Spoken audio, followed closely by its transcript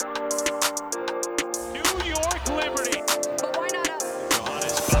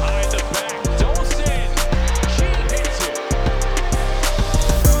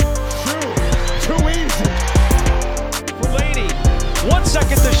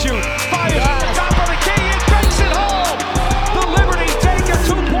shoot. Fires from the top of the key and banks it home. The Liberty take a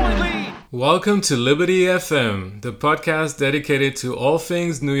 2-point lead. Welcome to Liberty FM, the podcast dedicated to all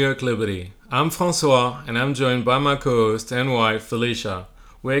things New York Liberty. I'm Francois, and I'm joined by my co-host and wife, Felicia.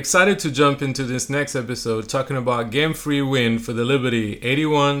 We're excited to jump into this next episode talking about Game 3 win for the Liberty,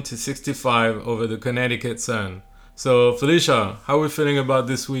 81-65 over the Connecticut Sun. So, Felicia, how are we feeling about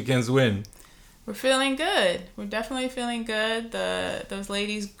this weekend's win? We're feeling good. We're definitely feeling good. Those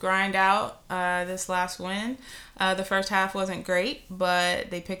ladies grind out this last win. The first half wasn't great, but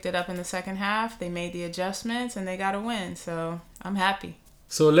they picked it up in the second half. They made the adjustments, and they got a win. So I'm happy.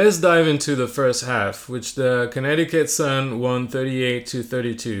 So let's dive into the first half, which the Connecticut Sun won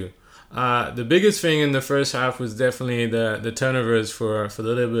 38-32. The biggest thing in the first half was definitely the turnovers for the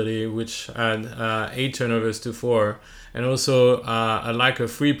Liberty, which had 8 turnovers to 4. And also a lack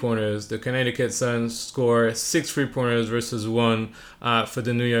of three-pointers. The Connecticut Sun scored 6 three-pointers versus 1 for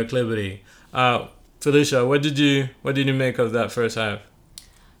the New York Liberty. Felicia, what did you make of that first half?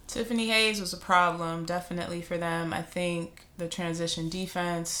 Tiffany Hayes was a problem, definitely, for them. I think the transition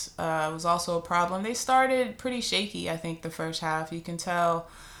defense was also a problem. They started pretty shaky, I think, the first half. You can tell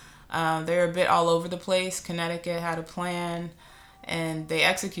they're a bit all over the place. Connecticut had a plan, and they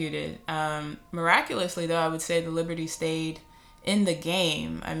executed. Miraculously, though, I would say the Liberty stayed in the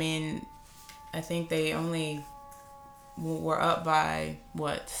game. I mean, I think they only were up by,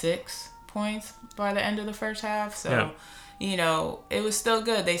 6 points by the end of the first half. So, yeah. It was still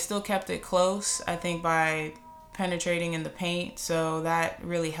good. They still kept it close, I think, by penetrating in the paint. So that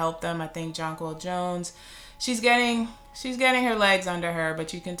really helped them. I think Jonquel Jones, she's getting her legs under her,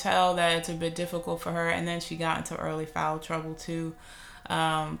 but you can tell that it's a bit difficult for her. And then she got into early foul trouble too.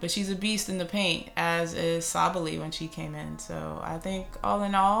 But she's a beast in the paint, as is Sabally when she came in. So I think all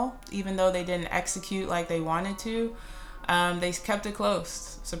in all, even though they didn't execute like they wanted to, they kept it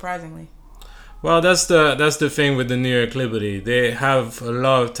close, surprisingly. Well, that's the thing with the New York Liberty. They have a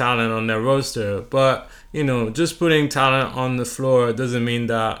lot of talent on their roster, but just putting talent on the floor doesn't mean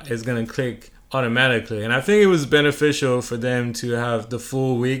that it's gonna click automatically. And I think it was beneficial for them to have the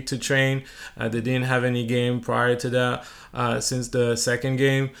full week to train. They didn't have any game prior to that since the second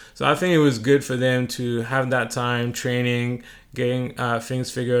game, so I think it was good for them to have that time training, getting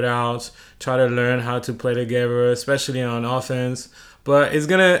things figured out, try to learn how to play together, especially on offense. But it's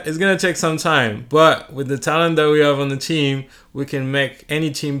gonna take some time. But with the talent that we have on the team, we can make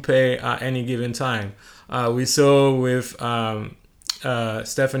any team pay at any given time. We saw with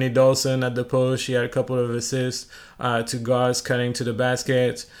Stephanie Dawson at the post, she had a couple of assists to guards cutting to the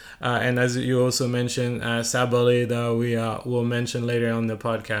basket. And as you also mentioned, Sabally that we will mention later on the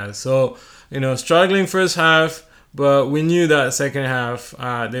podcast. So, struggling first half, but we knew that second half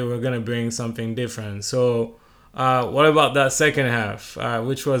they were gonna bring something different. So. What about that second half,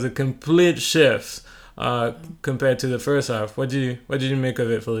 which was a complete shift compared to the first half? What did you make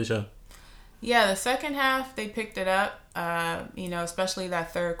of it, Felicia? Yeah, the second half they picked it up. Especially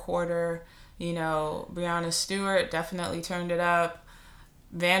that third quarter. Breanna Stewart definitely turned it up.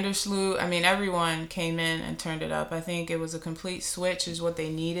 Vandersloot, everyone came in and turned it up. I think it was a complete switch is what they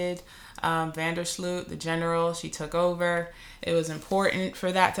needed. Vandersloot, the general, she took over. It was important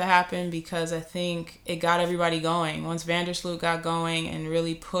for that to happen because I think it got everybody going. Once Vandersloot got going and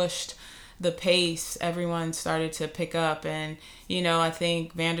really pushed the pace, everyone started to pick up. And, I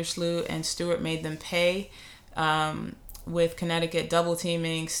think Vandersloot and Stewart made them pay. With Connecticut double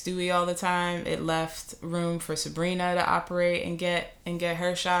teaming Stewie all the time, it left room for Sabrina to operate and get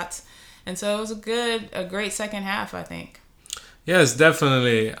her shots. And so it was a great second half, I think. Yes,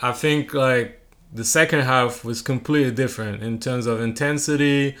 definitely. I think the second half was completely different in terms of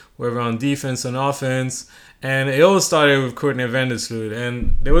intensity, whether on defense and offense. And it all started with Courtney Vandersloot.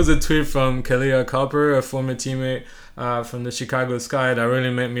 And there was a tweet from Kalia Copper, a former teammate from the Chicago Sky, that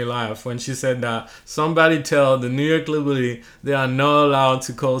really made me laugh when she said that somebody tell the New York Liberty they are not allowed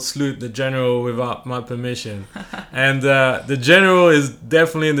to call Sloot the general without my permission. And the general is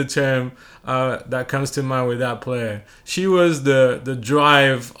definitely the term that comes to mind with that player. She was the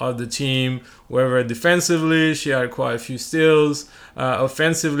drive of the team, whether defensively, she had quite a few steals.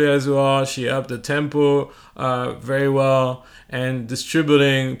 Offensively as well, she upped the tempo very well and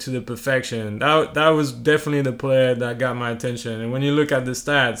distributing to the perfection. That was definitely the player that got my attention. And when you look at the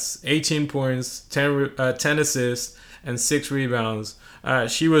stats, 18 points, 10 assists, and 6 rebounds,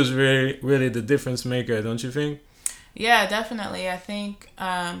 she was really the difference maker, don't you think? Yeah, definitely. I think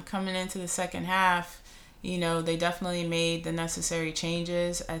coming into the second half, they definitely made the necessary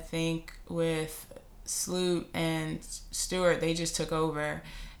changes. I think with Sloot and Stewart, they just took over.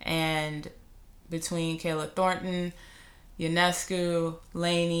 And between Kayla Thornton, Ionescu,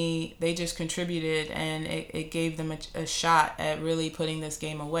 Laney, they just contributed, and it gave them a shot at really putting this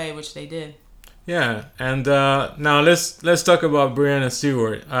game away, which they did. Yeah, and now let's talk about Breanna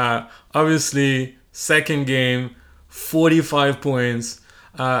Stewart. Obviously, second game, 45 points,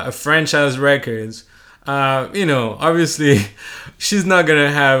 a franchise record. Obviously, she's not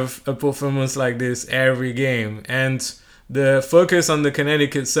gonna have a performance like this every game, and the focus on the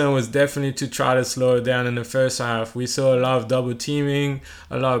Connecticut Sun was definitely to try to slow her down in the first half. We saw a lot of double teaming,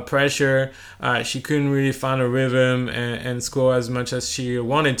 a lot of pressure. She couldn't really find a rhythm and score as much as she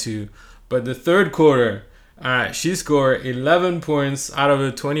wanted to. But the third quarter, she scored 11 points out of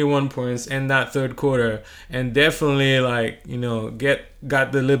the 21 points in that third quarter, and definitely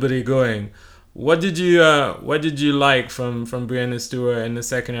got the Liberty going. What did you like from Breanna Stewart in the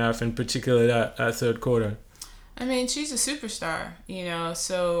second half, in particular that third quarter? I mean, she's a superstar,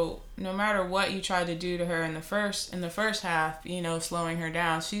 so no matter what you try to do to her in the first half, slowing her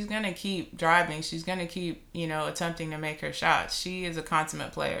down, she's going to keep driving. She's going to keep, attempting to make her shots. She is a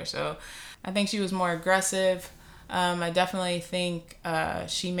consummate player. So I think she was more aggressive. I definitely think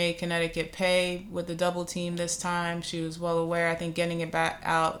she made Connecticut pay with the double team this time. She was well aware. I think getting it back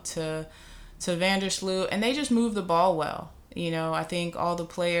out to Vandersloot, and they just moved the ball well. I think all the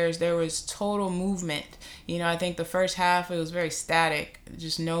players, there was total movement. I think the first half, it was very static,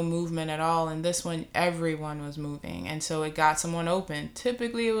 just no movement at all. And this one, everyone was moving. And so it got someone open.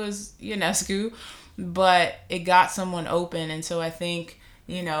 Typically, it was Ionescu, but it got someone open. And so I think,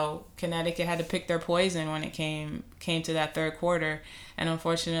 Connecticut had to pick their poison when it came to that third quarter. And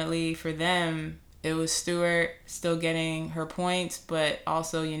unfortunately for them, it was Stewart still getting her points, but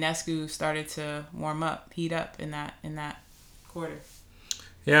also Ionescu started to heat up in that quarter.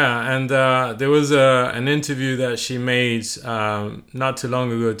 Yeah, and there was an interview that she made not too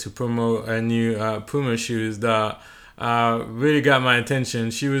long ago to promote a new Puma shoes that really got my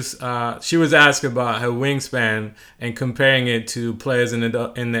attention. She was asked about her wingspan and comparing it to players in the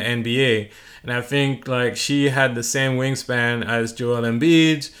NBA, and I think she had the same wingspan as Joel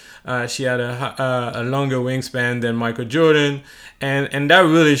Embiid. She had a longer wingspan than Michael Jordan, and that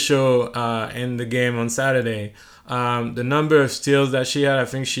really showed in the game on Saturday. The number of steals that she had, I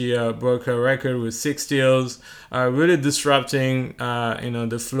think she broke her record with 6 steals, really disrupting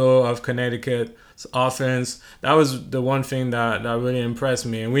the flow of Connecticut's offense. That was the one thing that really impressed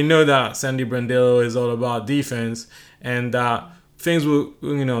me. And we know that Sandy Brandillo is all about defense, and that things will,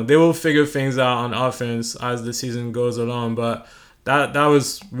 they will figure things out on offense as the season goes along. But that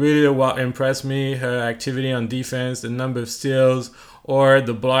was really what impressed me, her activity on defense, the number of steals, or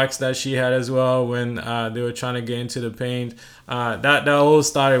the blocks that she had as well when they were trying to get into the paint. That all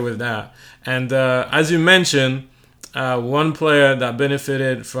started with that. And as you mentioned, one player that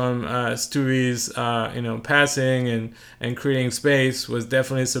benefited from Stewie's passing and creating space was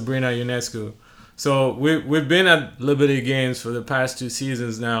definitely Sabrina Ionescu. So we've been at Liberty games for the past 2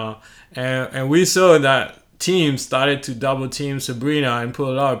 seasons now, and we saw that teams started to double team Sabrina and put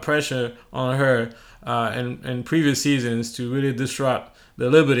a lot of pressure on her in previous seasons to really disrupt the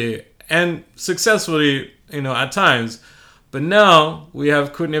Liberty, and successfully, at times. But now we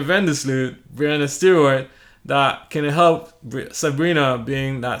have Courtney Vandersloot, Breanna Stewart, that can help Sabrina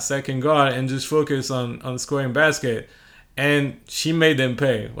being that second guard and just focus on scoring basket. And she made them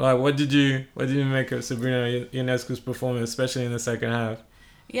pay. What did you make of Sabrina Ionescu's performance, especially in the second half?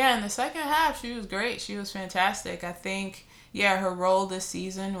 Yeah, in the second half, she was great. She was fantastic. I think, her role this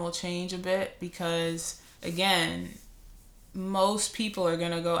season will change a bit because, again, most people are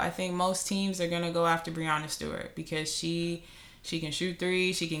going to go, I think most teams are going to go after Breanna Stewart because she can shoot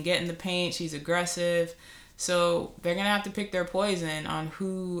threes, she can get in the paint, she's aggressive. So they're going to have to pick their poison on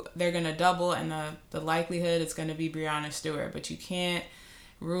who they're going to double, and the likelihood it's going to be Breanna Stewart. But you can't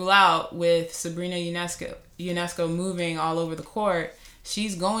rule out with Sabrina Ionescu moving all over the court.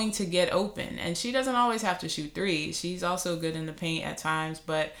 She's going to get open, and she doesn't always have to shoot threes. She's also good in the paint at times,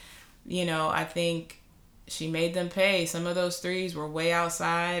 but I think she made them pay. Some of those threes were way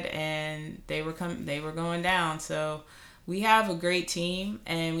outside, and they were going down. So we have a great team,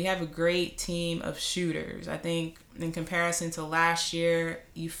 and we have a great team of shooters. I think in comparison to last year,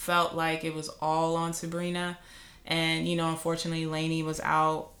 you felt like it was all on Sabrina, and unfortunately Laney was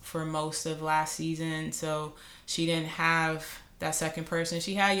out for most of last season, so she didn't have that second person.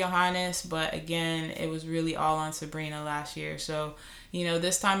 She had Johannes, but again, it was really all on Sabrina last year. So,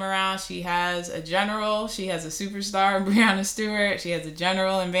 this time around, she has a general. She has a superstar in Breanna Stewart. She has a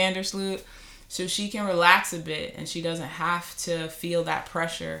general in Vandersloot. So she can relax a bit, and she doesn't have to feel that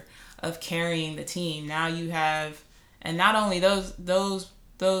pressure of carrying the team. Now you have, and not only those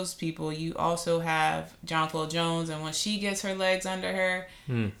those people, you also have Jonquel Jones, and when she gets her legs under her,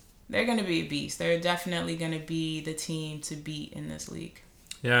 they're going to be a beast. They're definitely going to be the team to beat in this league.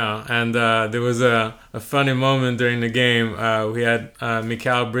 Yeah, and there was a funny moment during the game. We had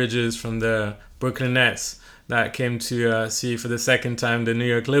Mikal Bridges from the Brooklyn Nets that came to see for the second time the New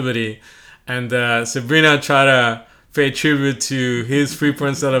York Liberty. And Sabrina tried to pay tribute to his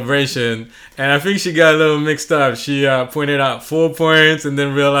 3-point celebration. And I think she got a little mixed up. She pointed out 4 points and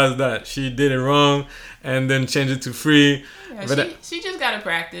then realized that she did it wrong and then changed it to 3. Yeah, but she just got to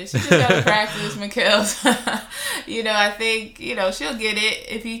practice. She just got to practice, Mikhail's. I think, she'll get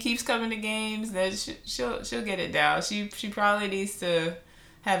it. If he keeps coming to games, then she'll get it down. She probably needs to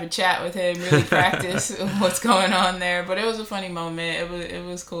have a chat with him, really practice what's going on there. But it was a funny moment. It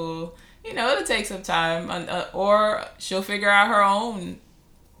was cool. It'll take some time, or she'll figure out her own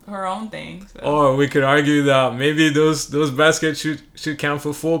thing. So. Or we could argue that maybe those baskets should count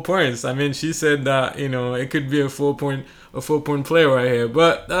for 4 points. I mean, she said that it could be a 4-point play right here,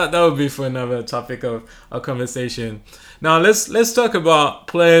 but that would be for another topic of a conversation. Now let's talk about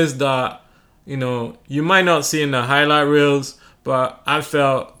players that you might not see in the highlight reels, but I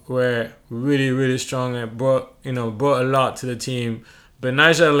felt were really, really strong and brought a lot to the team.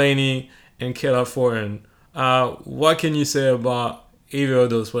 Betnijah Laney and Kayla Thornton. What can you say about either of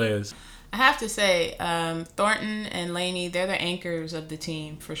those players? I have to say, Thornton and Laney, they're the anchors of the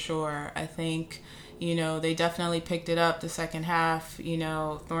team for sure. I think, they definitely picked it up the second half.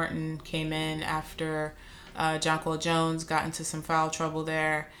 Thornton came in after Jonquel Jones got into some foul trouble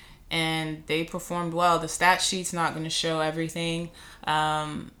there, and they performed well. The stat sheet's not going to show everything.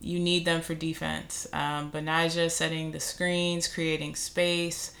 You need them for defense. Betnijah setting the screens, creating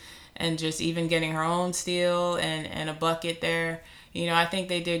space, and just even getting her own steal and a bucket there. I think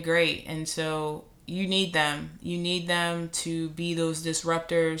they did great. And so you need them. You need them to be those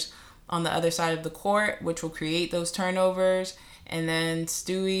disruptors on the other side of the court, which will create those turnovers. And then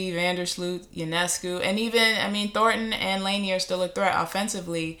Stewie, Vandersloot, Ionescu, and even, Thornton and Laney are still a threat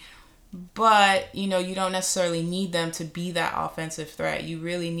offensively. But, you don't necessarily need them to be that offensive threat. You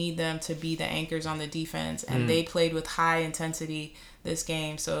really need them to be the anchors on the defense. And they played with high intensity this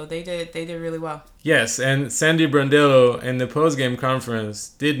game. So they did really well. Yes, and Sandy Brondello in the post-game conference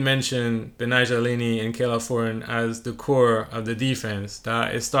did mention Betnijah Laney and Kayla Thornton as the core of the defense.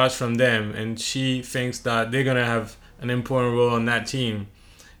 That it starts from them. And she thinks that they're going to have an important role on that team.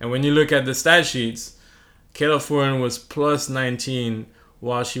 And when you look at the stat sheets, Kayla Thornton was plus 19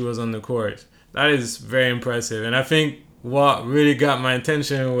 while she was on the court. That is very impressive. And I think what really got my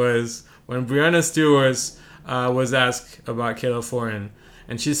attention was when Breanna Stewart was asked about Kayla Thornton.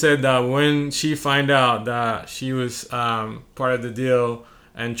 And she said that when she found out that she was part of the deal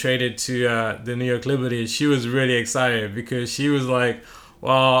and traded to the New York Liberty, she was really excited because she was like,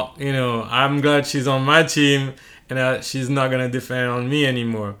 well, I'm glad she's on my team and she's not going to defend on me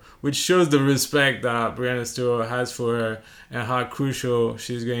anymore, which shows the respect that Breanna Stewart has for her and how crucial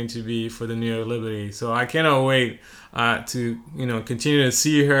she's going to be for the New York Liberty. So I cannot wait to continue to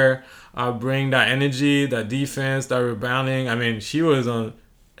see her bring that energy, that defense, that rebounding. I mean, she was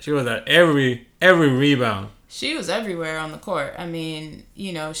at every rebound. She was everywhere on the court. I mean,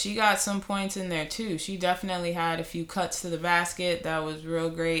 she got some points in there too. She definitely had a few cuts to the basket that was real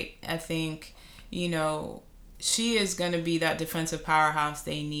great. I think, she is going to be that defensive powerhouse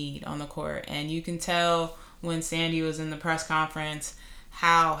they need on the court. And you can tell when Sandy was in the press conference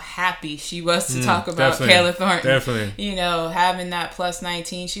how happy she was to talk about Kayla Thornton. Definitely. Having that plus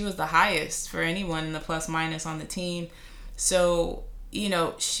 19, she was the highest for anyone in the plus minus on the team. So,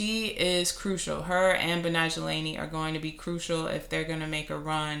 she is crucial. Her and Betnijah Laney are going to be crucial if they're going to make a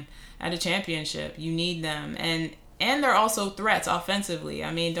run at a championship. You need them. And they're also threats offensively.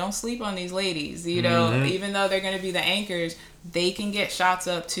 I mean, don't sleep on these ladies. Even though they're going to be the anchors, they can get shots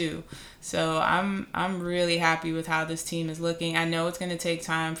up too. So I'm really happy with how this team is looking. I know it's going to take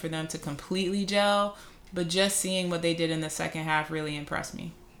time for them to completely gel, but just seeing what they did in the second half really impressed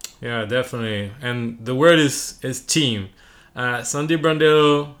me. Yeah, definitely. And the word is team. Sandy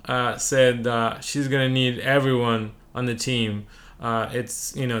Brondello said that she's going to need everyone on the team.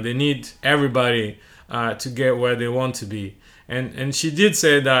 They need everybody to get where they want to be. And she did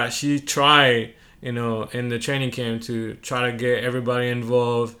say that she tried, in the training camp to try to get everybody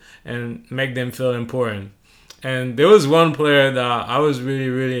involved and make them feel important. And there was one player that I was really,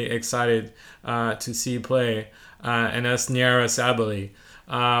 really excited to see play, and that's Nyara Sabally.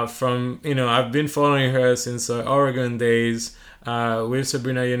 I've been following her since Oregon days. with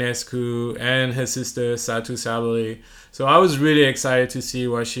Sabrina Ionescu and her sister Satu Sabali. So I was really excited to see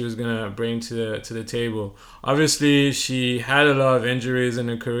what she was gonna bring to the table. Obviously, she had a lot of injuries in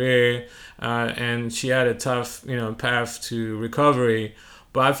her career, and she had a tough path to recovery.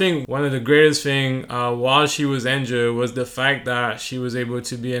 But I think one of the greatest thing while she was injured was the fact that she was able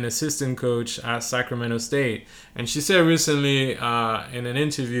to be an assistant coach at Sacramento State. And she said recently in an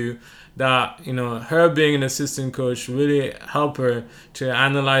interview that her being an assistant coach really helped her to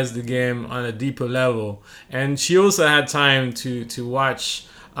analyze the game on a deeper level. And she also had time to watch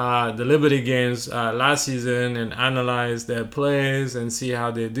the Liberty games last season and analyze their plays and see how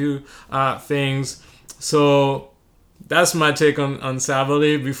they do things. So that's my take on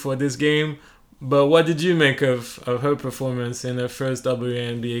Sabali before this game. But what did you make of her performance in her first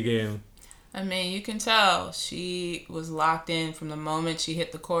WNBA game? I mean, you can tell she was locked in from the moment she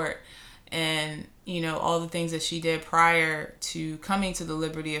hit the court. And, all the things that she did prior to coming to the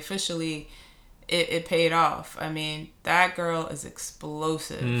Liberty officially, it paid off. I mean, that girl is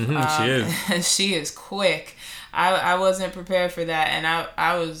explosive. She is. And she is quick. I wasn't prepared for that. And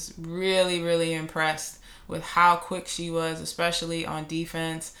I was really, really impressed with how quick she was, especially on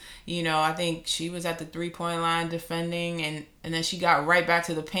defense. I think she was at the 3-point line defending, and then she got right back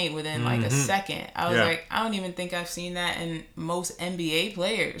to the paint within like a second. I was like, I don't even think I've seen that in most NBA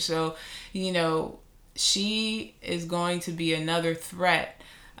players. So, she is going to be another threat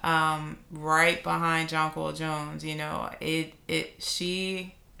right behind Jonquel Jones.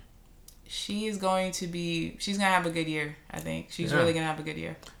 She is going to be, she's going to have a good year, I think. She's really going to have a good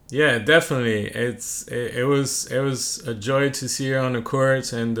year. Yeah, definitely. It was a joy to see her on the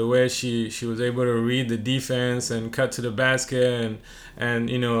court, and the way she was able to read the defense and cut to the basket, and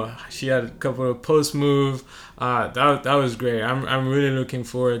she had a couple of post move. That was great. I'm really looking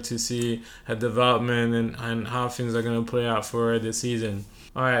forward to see her development and how things are gonna play out for her this season.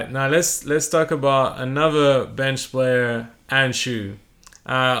 All right, now let's talk about another bench player, Anh Xu.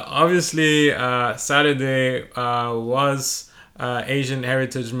 Obviously, Saturday was Asian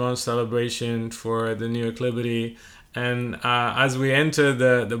Heritage Month celebration for the New York Liberty, and as we entered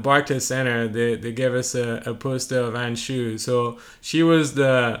the Barclays Center, they gave us a poster of Anh Xu. So she was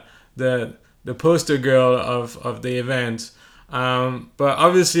the poster girl of the event. But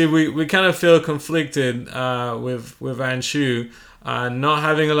obviously we kind of feel conflicted with Anh Xu not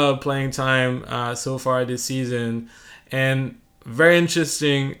having a lot of playing time so far this season. And very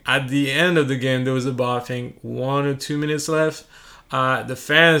interesting, at the end of the game, there was about, I think, 1 or 2 minutes left. The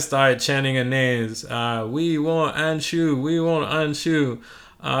fans started chanting her names. We want Anh Xu. We want Anh Xu.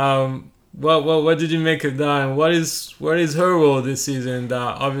 What did you make of that? And what is her role this season that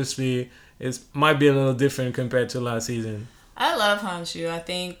obviously might be a little different compared to last season? I love Han Xu. I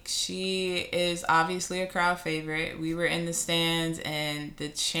think she is obviously a crowd favorite. We were in the stands, and the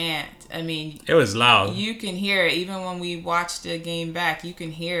chant, I mean, it was loud. You can hear it. Even when we watched the game back, you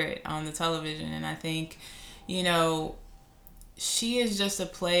can hear it on the television. And I think, she is just a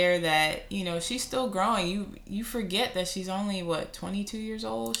player that, she's still growing. You forget that she's only, 22 years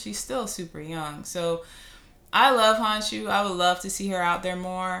old? She's still super young. So I love Han Xu. I would love to see her out there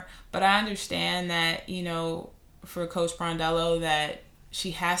more. But I understand that, for Coach Prandello, that she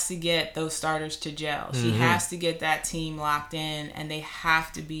has to get those starters to gel. She has to get that team locked in, and they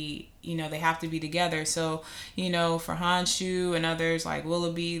have to be, together. So, for Han Xu and others like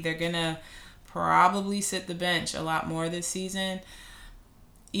Willoughby, they're going to probably sit the bench a lot more this season.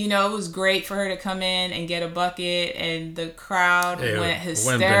 It was great for her to come in and get a bucket, and the crowd went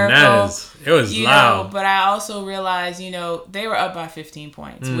hysterical. It was loud. But I also realized, they were up by 15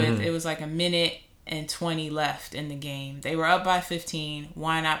 points. It was like a minute and 20 left in the game. They were up by 15.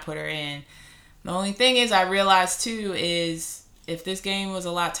 Why not put her in? The only thing is, I realized too, is if this game was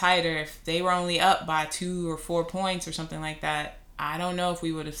a lot tighter, if they were only up by 2 or 4 points or something like that, I don't know if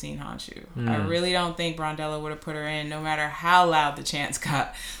we would have seen Han Xu. I really don't think Brondello would have put her in, no matter how loud the chants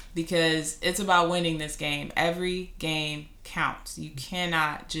got, because it's about winning this game. Every game counts. You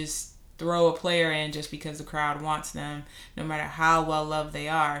cannot just throw a player in just because the crowd wants them, no matter how well loved they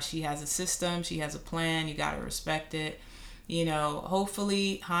are. She has a system. She has a plan. You got to respect it.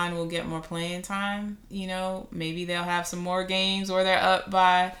 Hopefully Han will get more playing time. Maybe they'll have some more games where they're up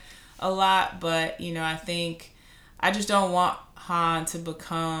by a lot. But, I think I just don't want Han to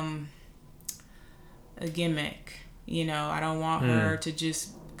become a gimmick. I don't want her to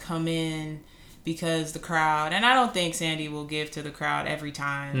just come in because the crowd, and I don't think Sandy will give to the crowd every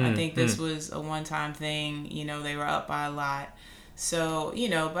time. I think this was a one-time thing. They were up by a lot. So,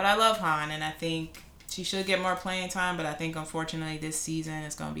 but I love Han, and I think she should get more playing time, but I think, unfortunately, this season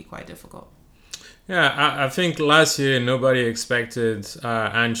is going to be quite difficult. Yeah, I think last year nobody expected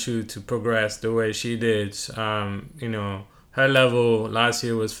Anshu to progress the way she did. Her level last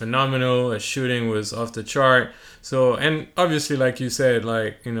year was phenomenal. Her shooting was off the chart. So, and obviously, like you said,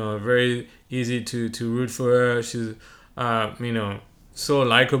 very easy to root for her. She's, so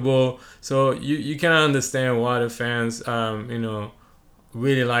likable. So you can understand why the fans,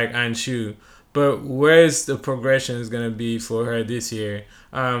 really like Anshu. But where's the progression is going to be for her this year?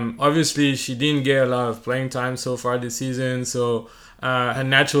 Obviously, she didn't get a lot of playing time so far this season. So her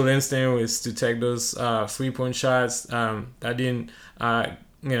natural instinct was to take those 3-point shots that didn't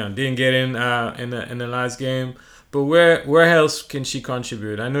get in the last game. But where else can she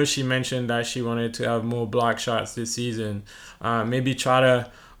contribute? I know she mentioned that she wanted to have more block shots this season. Maybe try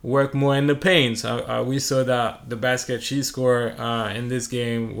to work more in the paint. We saw that the basket she scored in this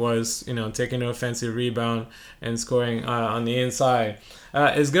game was, taking an offensive rebound and scoring on the inside.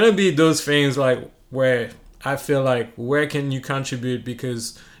 It's gonna be those things like where I feel like where can you contribute,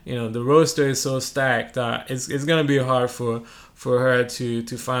 because the roster is so stacked that it's gonna be hard for her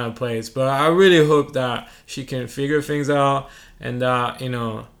to find a place. But I really hope that she can figure things out, and that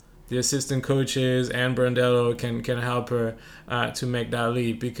the assistant coaches and Brandello can help her to make that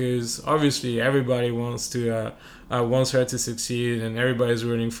leap, because obviously everybody wants her to succeed and everybody's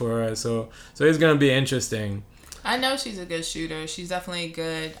rooting for her. So it's gonna be interesting. I know she's a good shooter. She's definitely a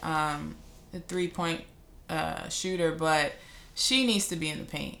good 3-point shooter, but she needs to be in the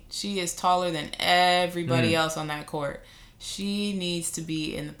paint. She is taller than everybody else on that court. She needs to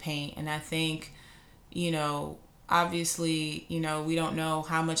be in the paint, and I think, obviously, we don't know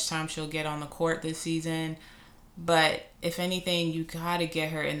how much time she'll get on the court this season, but if anything, you gotta get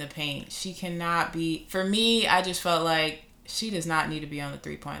her in the paint. She cannot be. For me, I just felt like she does not need to be on the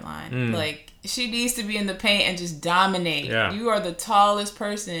 3-point line. Like, she needs to be in the paint and just dominate. Yeah. You are the tallest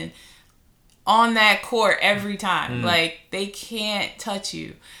person on that court every time. Like, they can't touch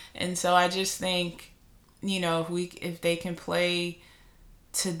you. And so I just think, if they can play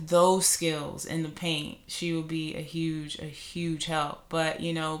to those skills in the paint, she will be a huge help. But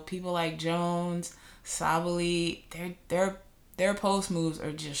people like Jones, Sabali, their post moves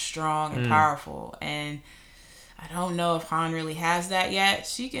are just strong and powerful, and I don't know if Han really has that yet.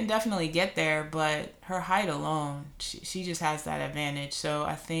 She can definitely get there, but her height alone, she just has that advantage. So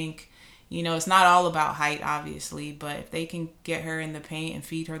I think it's not all about height, obviously, but if they can get her in the paint and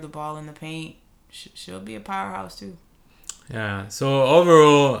feed her the ball in the paint, she'll be a powerhouse too. Yeah, so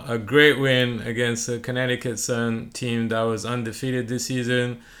overall, a great win against the Connecticut Sun team that was undefeated this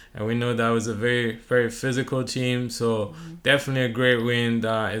season. And we know that was a very, very physical team. So definitely a great win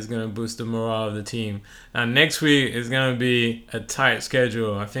that is going to boost the morale of the team. Now, next week is going to be a tight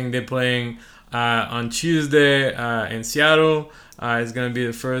schedule. I think they're playing on Tuesday in Seattle. It's going to be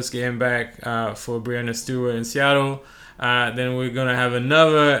the first game back for Breanna Stewart in Seattle. Then we're going to have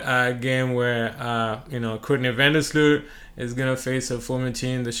another game where, Courtney Vandersloot is going to face her former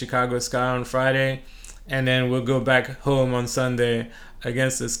team, the Chicago Sky, on Friday. And then we'll go back home on Sunday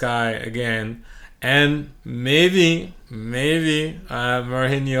against the Sky again. And maybe Maureen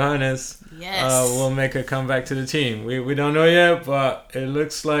Johannes will make a comeback to the team. We don't know yet, but it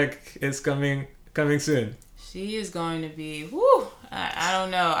looks like it's coming soon. She is going to be, I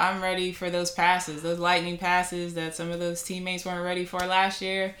don't know. I'm ready for those passes, those lightning passes that some of those teammates weren't ready for last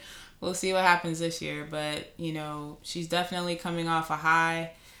year. We'll see what happens this year. But, she's definitely coming off a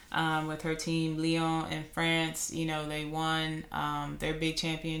high with her team, Lyon in France. They won their big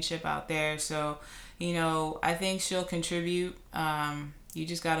championship out there. So, I think she'll contribute. You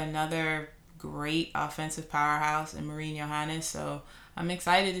just got another great offensive powerhouse in Maureen Johannes. So I'm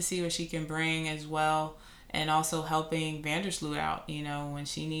excited to see what she can bring as well. And also helping Vandersloot out, when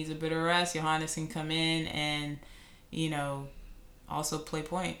she needs a bit of rest, Johannes can come in and, also play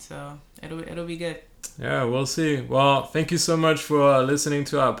point. So it'll be good. Yeah, we'll see. Well, thank you so much for listening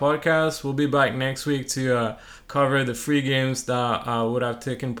to our podcast. We'll be back next week to cover the 3 games that would have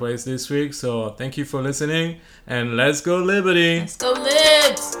taken place this week. So thank you for listening, and let's go Liberty. Let's go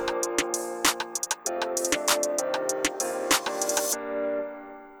Libs.